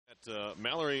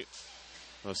Mallory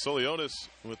Soliotis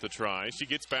with the try. She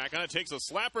gets back on it, takes a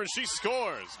slapper, and she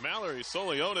scores. Mallory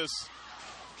Soliotis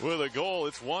with a goal.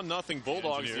 It's 1-0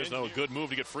 Bulldogs. Here's no good move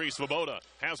to get free. Svoboda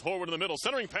has Horwood in the middle.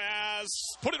 Centering pass.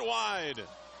 Put it wide.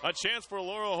 A chance for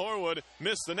Laura Horwood.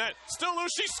 Missed the net. Still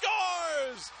loose. She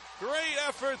scores! Great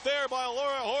effort there by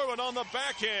Laura Horwood on the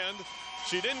backhand.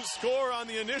 She didn't score on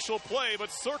the initial play,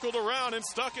 but circled around and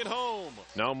stuck it home.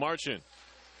 Now Marchand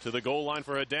to the goal line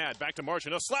for Haddad. Back to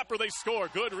Marchand. A slapper. They score.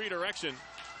 Good redirection.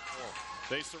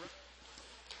 They surrender.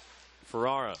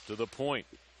 Ferrara to the point.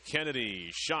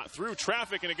 Kennedy shot through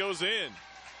traffic and it goes in.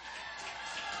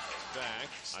 Back.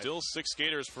 Still 6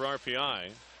 skaters for RPI.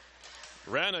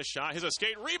 Ran a shot. His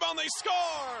escape. Rebound. They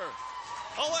score.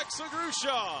 Alexa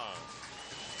Grusha.